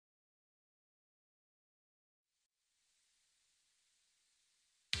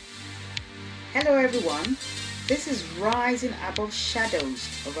Hello, everyone. This is Rising Above Shadows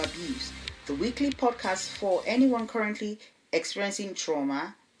of Abuse, the weekly podcast for anyone currently experiencing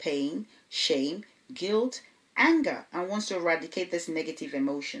trauma, pain, shame, guilt, anger, and wants to eradicate these negative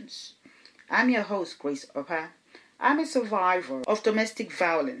emotions. I'm your host, Grace Opa. I'm a survivor of domestic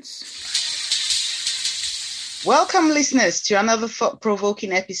violence. Welcome, listeners, to another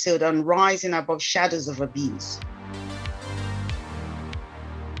thought-provoking episode on Rising Above Shadows of Abuse.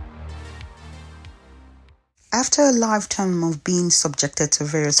 After a lifetime of being subjected to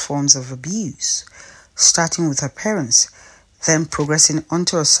various forms of abuse, starting with her parents, then progressing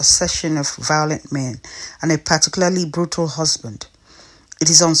onto a succession of violent men and a particularly brutal husband, it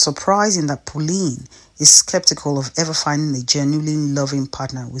is unsurprising that Pauline is skeptical of ever finding a genuinely loving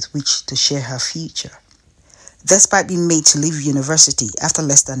partner with which to share her future. Despite being made to leave university after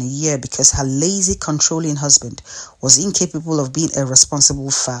less than a year because her lazy, controlling husband was incapable of being a responsible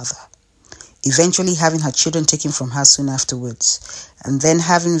father, eventually having her children taken from her soon afterwards, and then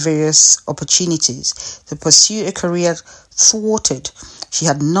having various opportunities to pursue a career thwarted, she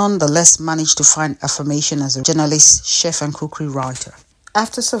had nonetheless managed to find affirmation as a journalist, chef, and cookery writer.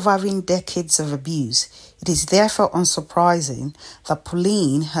 After surviving decades of abuse, it is therefore unsurprising that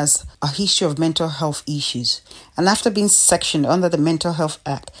Pauline has a history of mental health issues, and after being sectioned under the Mental Health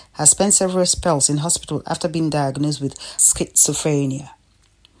Act, has spent several spells in hospital after being diagnosed with schizophrenia.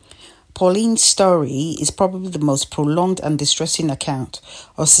 Pauline's story is probably the most prolonged and distressing account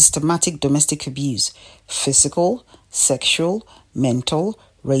of systematic domestic abuse, physical, sexual, mental,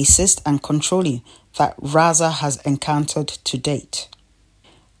 racist, and controlling that Raza has encountered to date.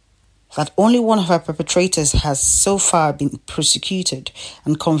 That only one of her perpetrators has so far been prosecuted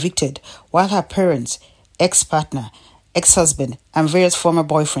and convicted, while her parents, ex-partner, ex-husband, and various former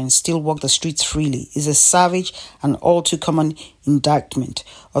boyfriends still walk the streets freely, is a savage and all too common indictment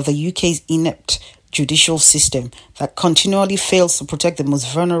of the UK's inept judicial system that continually fails to protect the most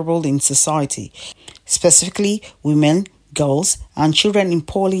vulnerable in society, specifically women, girls, and children in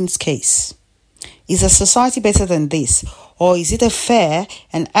Pauline's case. Is a society better than this, or is it a fair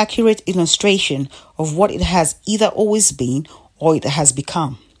and accurate illustration of what it has either always been or it has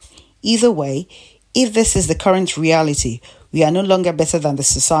become? Either way, if this is the current reality, we are no longer better than the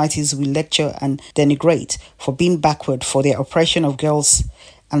societies we lecture and denigrate for being backward for their oppression of girls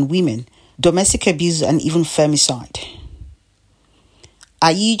and women, domestic abuse, and even femicide.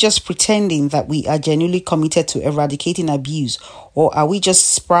 Are you just pretending that we are genuinely committed to eradicating abuse, or are we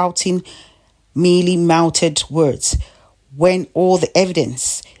just sprouting merely mounted words when all the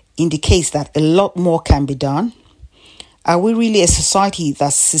evidence indicates that a lot more can be done? Are we really a society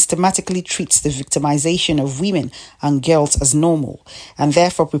that systematically treats the victimization of women and girls as normal and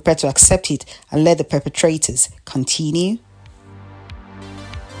therefore prepared to accept it and let the perpetrators continue?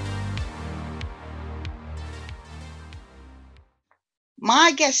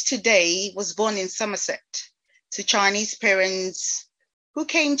 My guest today was born in Somerset to Chinese parents who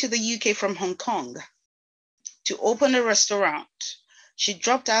came to the UK from Hong Kong to open a restaurant. She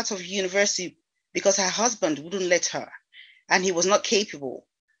dropped out of university because her husband wouldn't let her, and he was not capable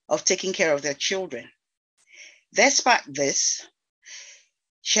of taking care of their children. Despite this,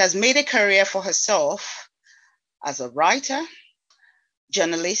 she has made a career for herself as a writer,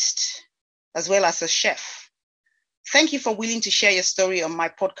 journalist, as well as a chef. Thank you for willing to share your story on my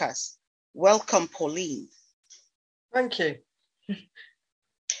podcast. Welcome, Pauline. Thank you.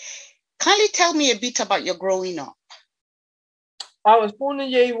 Kindly tell me a bit about your growing up. I was born in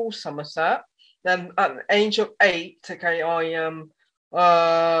Yeovil, Somerset. Then at the age of 8,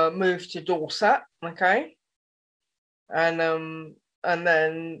 I moved to Dorset, and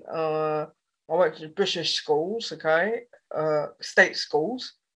then I went to British schools, state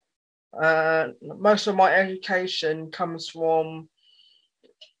schools. Most of my education comes from,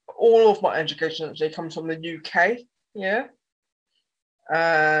 all of my education actually comes from the UK, yeah.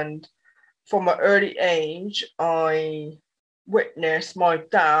 And from an early age, I witnessed my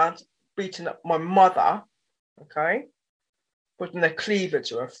dad beating up my mother, putting a cleaver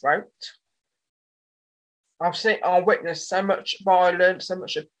to her throat. I witnessed so much violence, so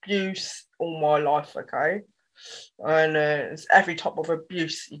much abuse all my life, and it's every type of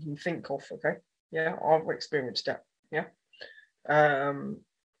abuse you can think of, yeah, I've experienced it, yeah,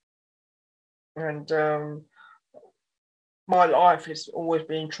 my life has always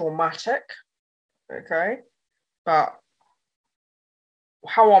been traumatic, but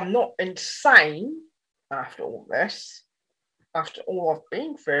how I'm not insane after all this, after all I've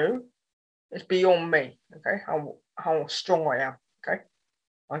been through, is beyond me, how strong I am,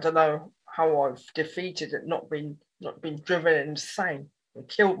 I don't know how I've defeated it, not been driven insane and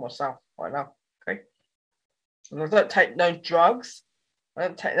killed myself right now, And I don't take no drugs. I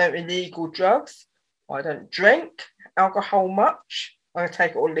don't take no illegal drugs. I don't drink alcohol much. I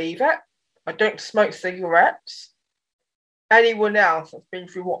take it or leave it. I don't smoke cigarettes. Anyone else that's been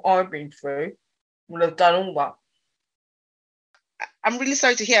through what I've been through will have done all that. I'm really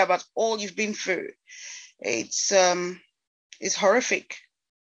sorry to hear about all you've been through. It's horrific.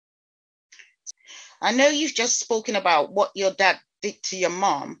 I know you've just spoken about what your dad did to your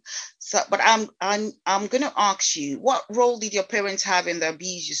mom, but I'm going to ask you, what role did your parents have in the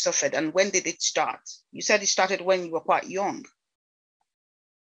abuse you suffered, and when did it start? You said it started when you were quite young.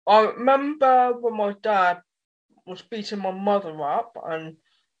 I remember when my dad was beating my mother up and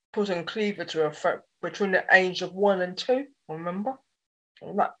putting cleaver to her throat between the age of 1 and 2. I remember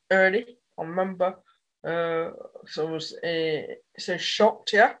that early. I remember, so I was so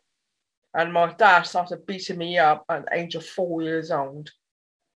shocked, yeah. And my dad started beating me up at the age of 4 years old.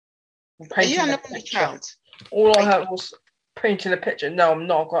 Are you an only child? All I had was painting a picture. No, I'm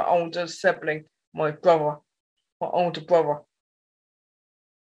not. I've got an older sibling, my older brother.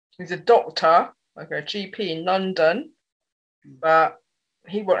 He's a doctor, like a GP in London, but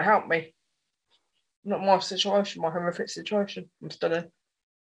he won't help me. Not my situation, my horrific situation I'm still in.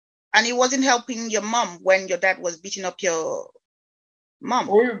 And he wasn't helping your mum when your dad was beating up your mum?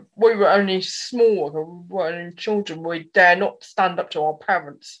 We were only small, we weren't any children. We dare not stand up to our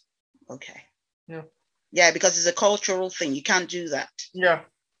parents. Okay. Yeah. Yeah, because it's a cultural thing. You can't do that. Yeah.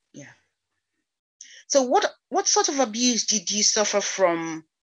 Yeah. So what sort of abuse did you suffer from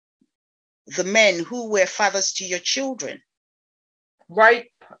the men who were fathers to your children?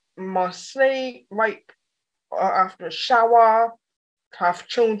 Rape, my sleep, rape after a shower, have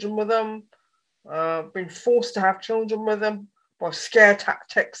children with them, been forced to have children with them by scare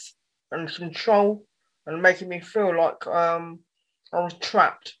tactics and control and making me feel like I was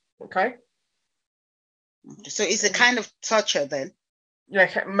trapped, okay? So it's a kind of torture then? Yeah,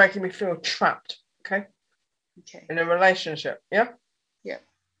 kept making me feel trapped, okay? Okay. In a relationship, yeah? Yeah.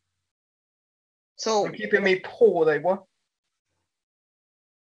 So and keeping me poor, they were.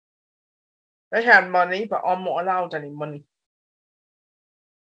 They had money, but I'm not allowed any money.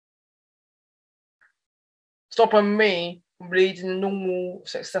 Stopping me from leading a normal,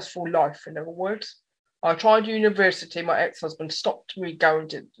 successful life, in other words. I tried university. My ex-husband stopped me going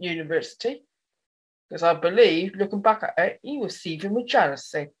to university because I believe, looking back at it, he was seething with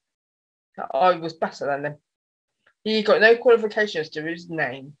jealousy that I was better than him. He got no qualifications to his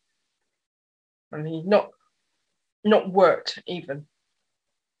name, and he's not worked even,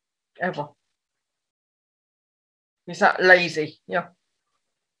 ever. He's that lazy, yeah.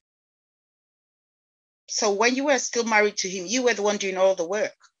 So when you were still married to him, you were the one doing all the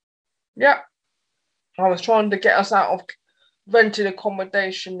work? Yeah. I was trying to get us out of rented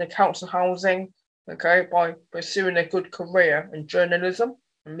accommodation, the council housing, okay, by pursuing a good career in journalism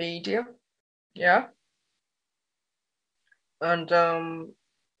and media. Yeah. And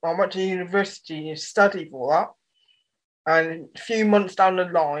I went to university to study for that. And a few months down the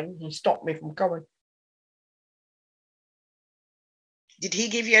line, he stopped me from going. Did he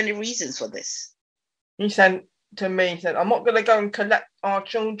give you any reasons for this? He said to me, he said, I'm not going to go and collect our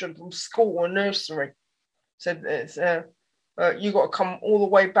children from school or nursery. He said, it's, you got to come all the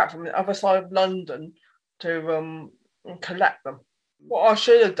way back from the other side of London to collect them. What I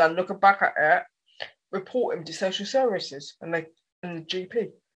should have done, looking back at it, report him to social services and the GP.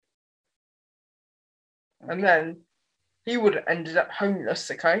 Okay. And then he would have ended up homeless,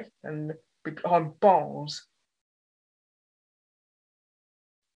 okay, and be behind bars.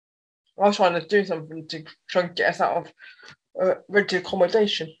 I was trying to do something to try and get us out of rented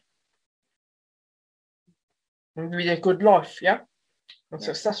accommodation and lead a good life, yeah? A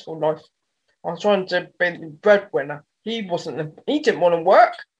successful life. I was trying to be the breadwinner. He didn't want to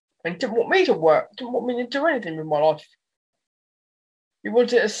work and didn't want me to work, didn't want me to do anything with my life. He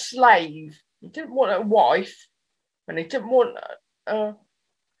wanted a slave. He didn't want a wife and he didn't want a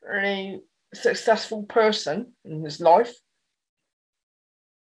successful person in his life.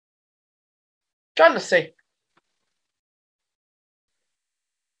 Jealousy.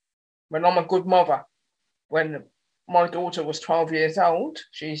 When I'm a good mother, when my daughter was 12 years old,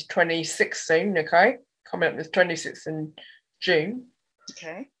 she's 26 soon, okay? Coming up with 26 in June.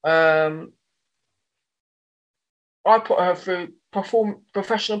 Okay. I put her through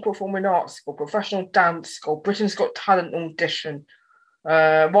professional performing arts school, professional dance school, Britain's Got Talent audition,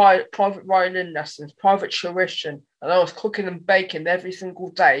 private violin lessons, private tuition, and I was cooking and baking every single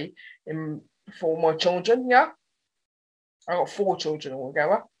day for my children, yeah? I got 4 children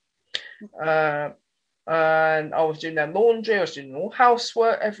altogether. And I was doing their laundry, I was doing all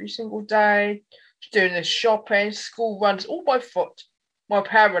housework every single day, doing the shopping, school runs, all by foot. My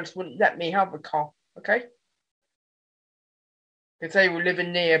parents wouldn't let me have a car, okay? Because they were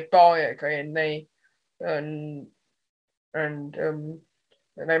living nearby, okay, and they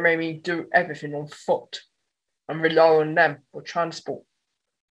made me do everything on foot and rely on them for transport.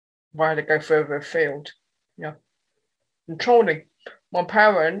 If I had to go further afield, yeah. Controlling. My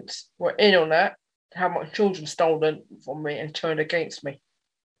parents were in on that to have my children stolen from me and turned against me.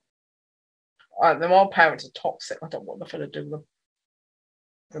 My parents are toxic. I don't want nothing to do with them.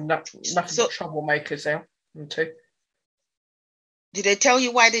 They're nothing but troublemakers now. Them too. Did they tell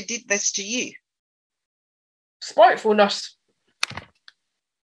you why they did this to you? Spitefulness.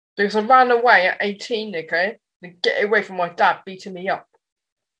 Because I ran away at 18, okay, to get away from my dad beating me up.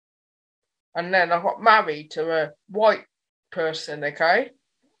 And then I got married to a white person, okay?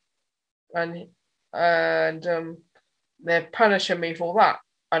 And they're punishing me for that.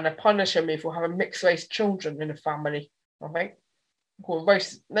 And they're punishing me for having mixed race children in the family, I think.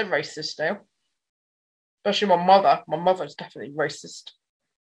 They're racist now. Especially my mother. My mother's definitely racist.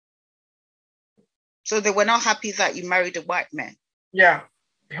 So they were not happy that you married a white man? Yeah.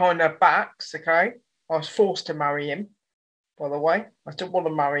 Behind their backs, okay? I was forced to marry him, by the way. I didn't want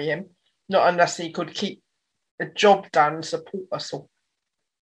to marry him. Not unless he could keep the job done and support us all.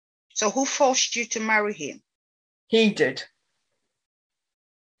 So who forced you to marry him? He did.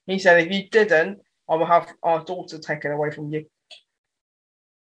 He said, if you didn't, I will have our daughter taken away from you.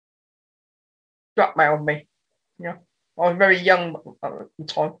 Blackmailed me. Yeah. I was very young at the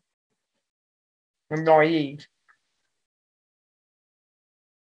time. And naive.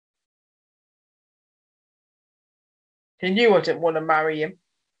 He knew I didn't want to marry him.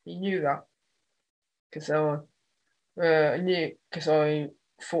 He knew that. Because I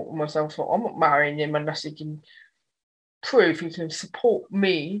thought to myself, I'm not marrying him unless he can prove he can support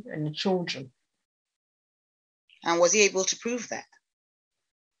me and the children. And was he able to prove that?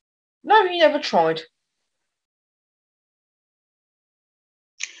 No, he never tried.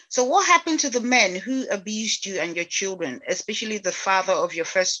 So what happened to the men who abused you and your children, especially the father of your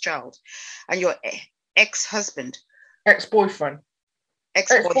first child and your ex-husband? Ex-boyfriend.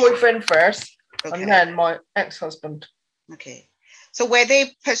 Ex-boyfriend first, okay. And then my ex-husband. Okay. So were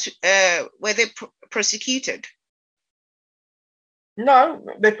they prosecuted? No,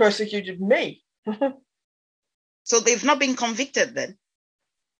 they persecuted me. So they've not been convicted then?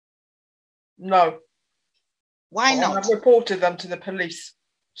 No. Why not? I've reported them to the police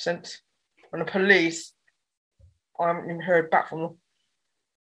since. And the police, I haven't even heard back from them.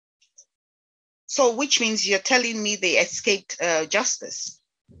 So which means you're telling me they escaped justice?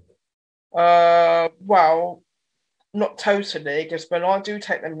 Well, not totally, because when I do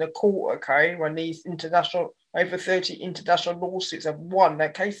take them to court, okay, when these over 30 international lawsuits have won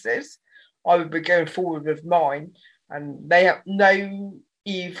their cases, I would be going forward with mine, and they have no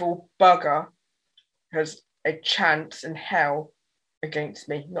evil bugger has a chance in hell against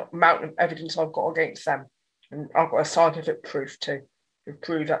me, not amount of evidence I've got against them. And I've got a scientific proof too, to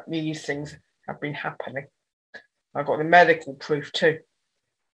prove that these things have been happening. I've got the medical proof too.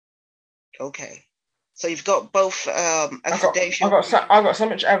 Okay. So you've got both I've got so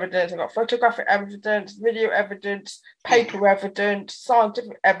much evidence. I've got photographic evidence, video evidence, paper evidence,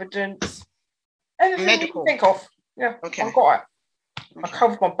 scientific evidence, anything medical. You can think of. Yeah, okay. I've got it. Okay. I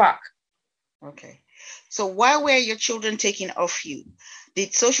covered my back. Okay. So why were your children taken off you?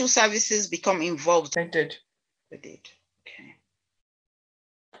 Did social services become involved? They did. They did. Okay.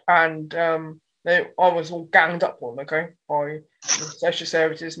 And I was all ganged up on, okay, by the social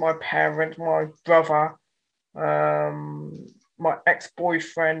services, my parents, my brother, my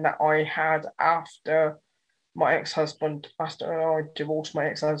ex-boyfriend that I had after my ex-husband, after I divorced my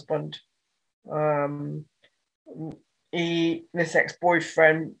ex-husband. This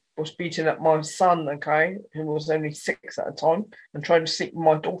ex-boyfriend was beating up my son, okay, who was only 6 at the time, and trying to sleep with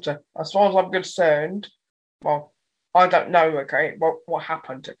my daughter. As far as I'm concerned, well, I don't know, okay, what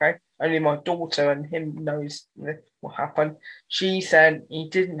happened, okay? Only my daughter and him knows what happened. She said he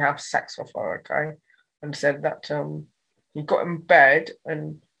didn't have sex with her, okay? And said that he got in bed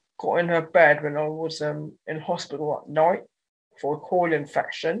and got in her bed when I was in hospital at night for a coil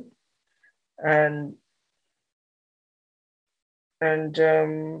infection. And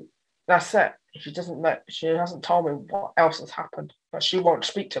that's it. She hasn't told me what else has happened, but she won't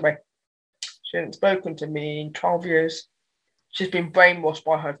speak to me. She hasn't spoken to me in 12 years. She's been brainwashed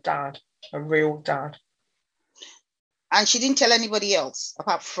by her dad, her real dad. And she didn't tell anybody else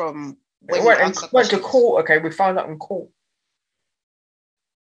apart from when went to court. Okay, we found out in court.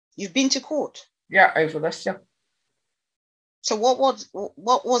 You've been to court? Yeah, over this, yeah. So what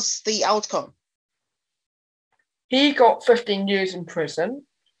was the outcome? He got 15 years in prison.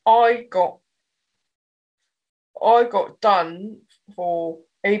 I got done for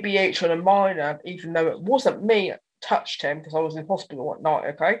ABH on a minor, even though it wasn't me that touched him because I was in hospital at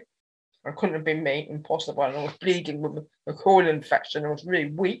night, okay? It couldn't have been me, impossible. And I was bleeding with a colon infection. I was really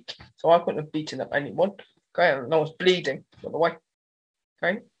weak, so I couldn't have beaten up anyone, okay? And I was bleeding, by the way,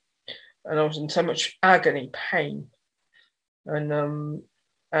 okay? And I was in so much agony, pain. And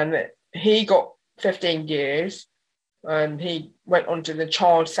he got 15 years, and he went onto the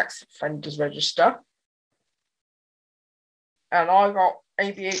child sex offenders register. And I got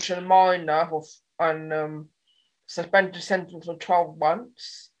ABH and a minor and suspended sentence for 12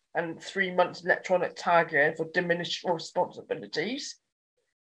 months and 3 months electronic tagging for diminished responsibilities.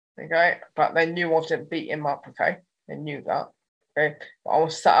 Okay, but they knew I didn't beat him up. Okay, they knew that. Okay, but I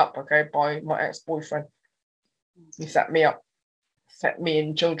was set up. Okay, by my ex-boyfriend. He set me up, set me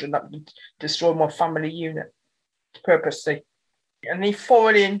and children up to destroy my family unit purposely. And he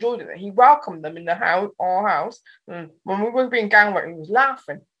thoroughly enjoyed it. He welcomed them in our house. And when we were being gang raped, he was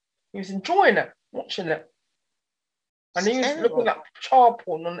laughing. He was enjoying it, watching it. And he was looking at child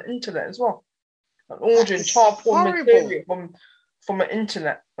porn on the internet as well. And ordering child porn material from the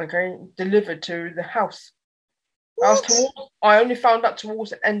internet, okay, delivered to the house. I only found out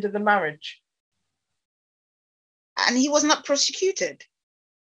towards the end of the marriage. And he was not prosecuted?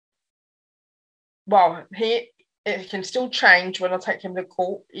 Well, it can still change when I take him to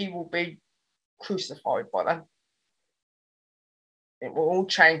court. He will be crucified by then. It will all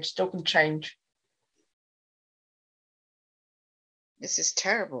change, still can change. This is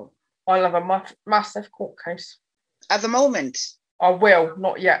terrible. I'll have a massive court case. At the moment? I will,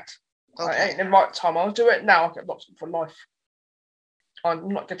 not yet. Okay. It ain't the right time. I'll do it now. I'll get locked up for life. I'm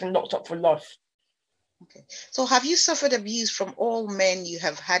not getting locked up for life. Okay. So have you suffered abuse from all men you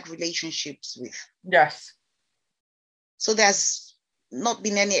have had relationships with? Yes. So there's not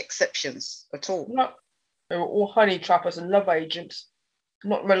been any exceptions at all? No. They were all honey trappers and love agents,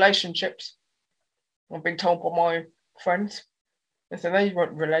 not relationships. I've been told by my friends. They said they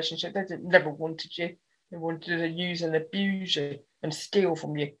weren't relationships. They never wanted you. They wanted to use and abuse you and steal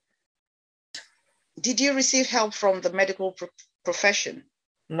from you. Did you receive help from the medical profession?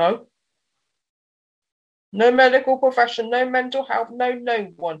 No. No medical profession, no mental health, no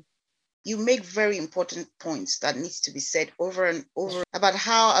one. You make very important points that needs to be said over and over about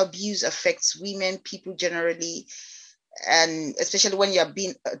how abuse affects women, people generally, and especially when you're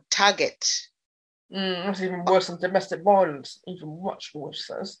being a target. That's even worse than domestic violence, even much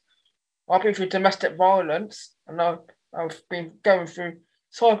worse. I've been through domestic violence, and I've been going through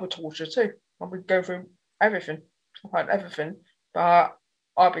cyber torture too. I've been going through everything. I've had everything, but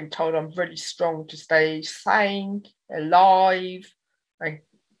I've been told I'm really strong to stay sane, alive, and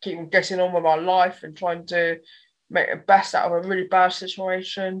keep on getting on with my life and trying to make the best out of a really bad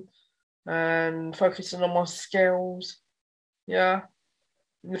situation and focusing on my skills. Yeah.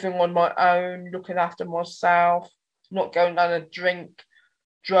 Living on my own, looking after myself, not going down a drink,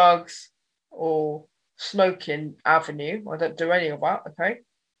 drugs, or smoking avenue. I don't do any of that, okay?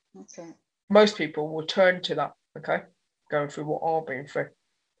 Okay. Most people will turn to that, okay? Going through what I've been through.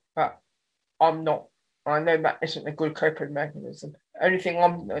 But I'm not. I know that isn't a good coping mechanism. The only thing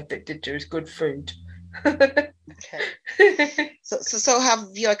I'm addicted to is good food. Okay. So have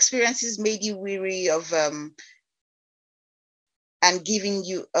your experiences made you weary of and giving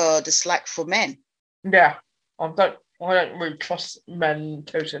you the slack for men? Yeah, I don't really trust men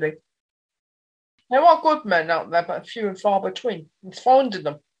totally. There are good men out there, but few and far between. It's finding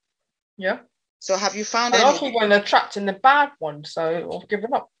them. Yeah. So have you found any? I think when they're trapped in the bad one, so I've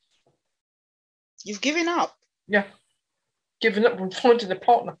given up. You've given up? Yeah. Given up from finding a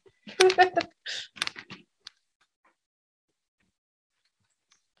partner.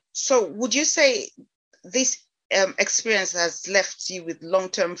 So would you say this experience has left you with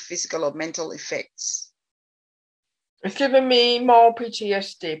long-term physical or mental effects? It's given me mild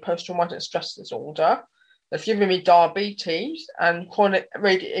PTSD, post-traumatic stress disorder. It's given me diabetes and chronic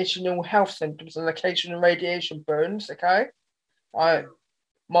radiational health symptoms and occasional radiation burns, okay?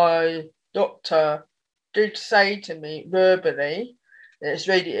 My doctor did say to me verbally that it's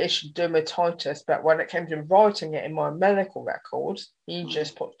radiation dermatitis, but when it came to writing it in my medical records, he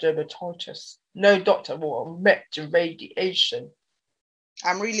just put dermatitis. No doctor will admit to radiation.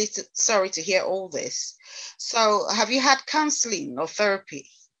 I'm really sorry to hear all this. So have you had counseling or therapy?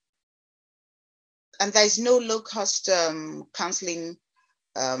 And there's no low-cost counseling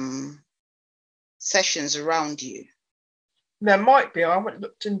sessions around you? There might be. I haven't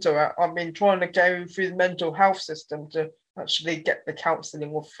looked into it. I've been trying to go through the mental health system to actually get the counselling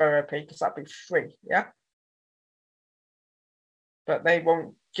or therapy because that'd be free, yeah? but they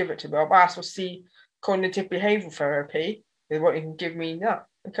won't give it to me. I've asked for cognitive behavioural therapy. They won't even give me that.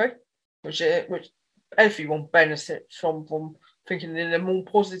 Okay, which everyone benefits from thinking in a more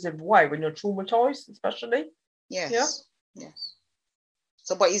positive way when you're traumatized, especially. Yes. Yeah. Yes.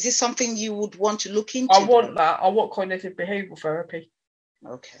 So, but is this something you would want to look into? I want that. I want cognitive behavioural therapy.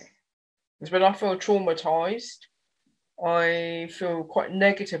 Okay. Because when I feel traumatized, I feel quite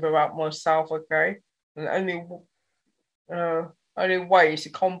negative about myself. Okay, and the only way to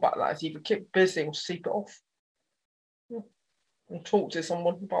combat that is either keep busy or sleep it off. And talk to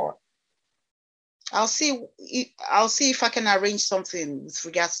someone about it. I'll see if I can arrange something with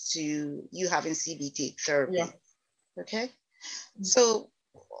regards to you having CBT therapy. Yeah. Okay. So,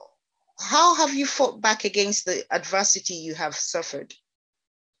 how have you fought back against the adversity you have suffered?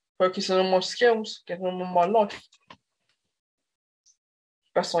 Focusing on my skills, getting on with my life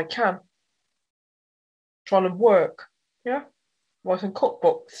best I can. Trying to work, writing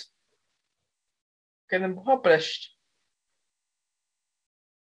cookbooks, getting them published.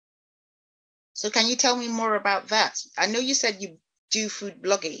 So can you tell me more about that? I know you said you do food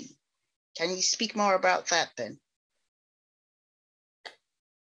blogging. Can you speak more about that then?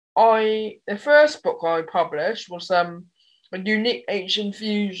 The first book I published was a unique Asian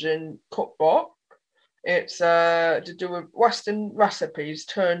fusion cookbook. It's to do with Western recipes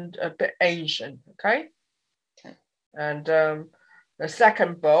turned a bit Asian, okay? And the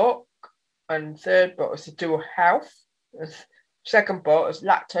second book and third book is to do with health. The second book is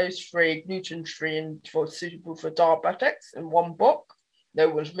lactose-free, gluten-free, and suitable for diabetics in one book. No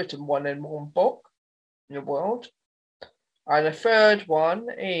one's written one in one book in the world. And the third one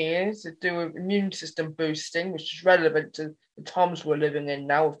is to do with immune system boosting, which is relevant to the times we're living in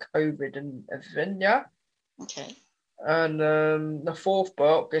now with COVID and everything, yeah? Okay. And the fourth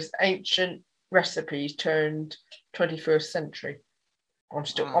book is ancient recipes turned 21st century.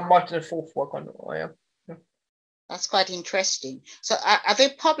 I'm writing the fourth book on it. I am. Yeah. That's quite interesting. So are they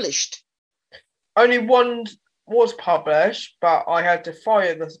published? Only one was published, but I had to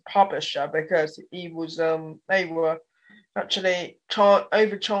fire the publisher because he was they were actually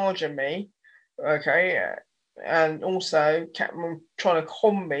overcharging me, okay, and also kept trying to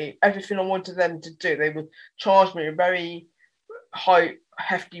con me. Everything I wanted them to do, they would charge me a very high,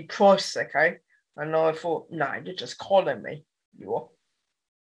 hefty price, okay, and I thought, no, you're just conning me, you are,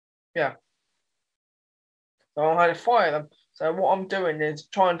 yeah. So I had to fire them. So what I'm doing is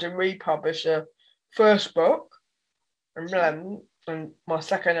trying to republish a first book, and then and my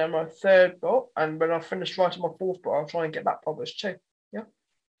second and my third book, and when I finish writing my fourth book, I'll try and get that published too. Yeah.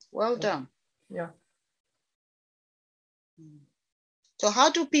 Well done. Yeah. So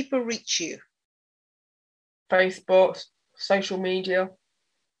how do people reach you? Facebook, social media,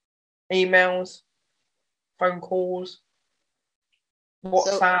 emails, phone calls,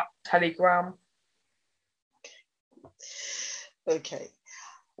 WhatsApp, Telegram. Okay.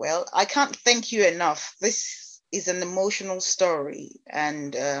 Well, I can't thank you enough. This is an emotional story,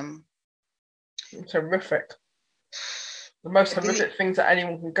 and it's horrific. The most horrific things that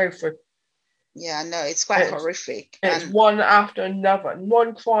anyone can go through. Yeah, no, it's quite horrific. It's one after another,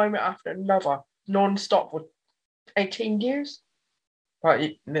 one crime after another, non-stop for 18 years.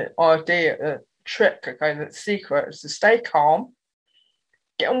 But the idea, the trick, okay, the secret is to stay calm,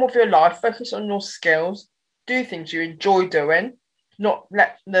 get on with your life, focus on your skills, do things you enjoy doing, not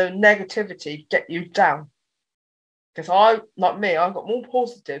let the negativity get you down. Because I've got more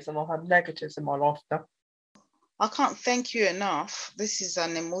positives than I have negatives in my life now. I can't thank you enough. This is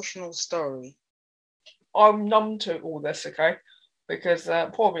an emotional story. I'm numb to all this, okay? Because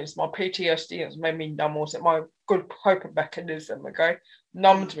probably it's my PTSD that's made me numb, or is it my good coping mechanism, okay?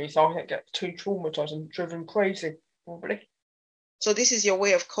 Numb to me, so I don't get too traumatized and driven crazy, probably. So this is your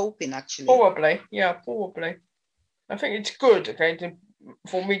way of coping, actually? Probably, yeah, probably. I think it's good, okay,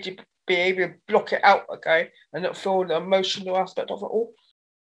 for me to be able to block it out, okay, and not feel the emotional aspect of it all.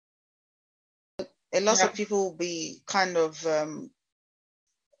 A lot of people will be kind of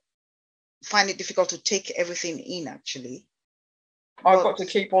find it difficult to take everything in, actually. I've got to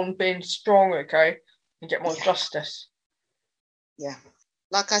keep on being strong, okay, and get my justice. Yeah.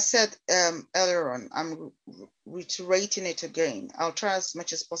 Like I said earlier on, I'm reiterating it again. I'll try as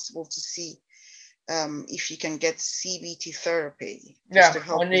much as possible to see if you can get CBT therapy. Yeah, to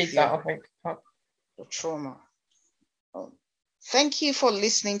help I need that, I think. The trauma. Oh. Thank you for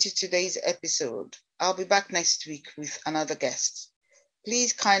listening to today's episode. I'll be back next week with another guest.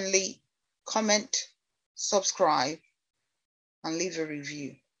 Please kindly comment, subscribe, and leave a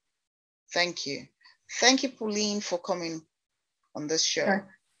review. Thank you. Thank you, Pauline, for coming on this show. Okay.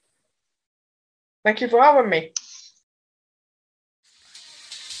 Thank you for having me.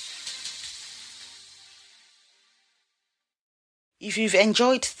 If you've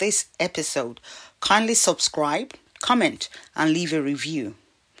enjoyed this episode, kindly subscribe, comment, and leave a review.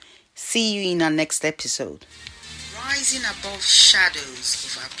 See you in our next episode. Rising Above Shadows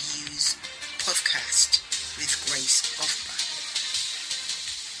of Abuse podcast with Grace of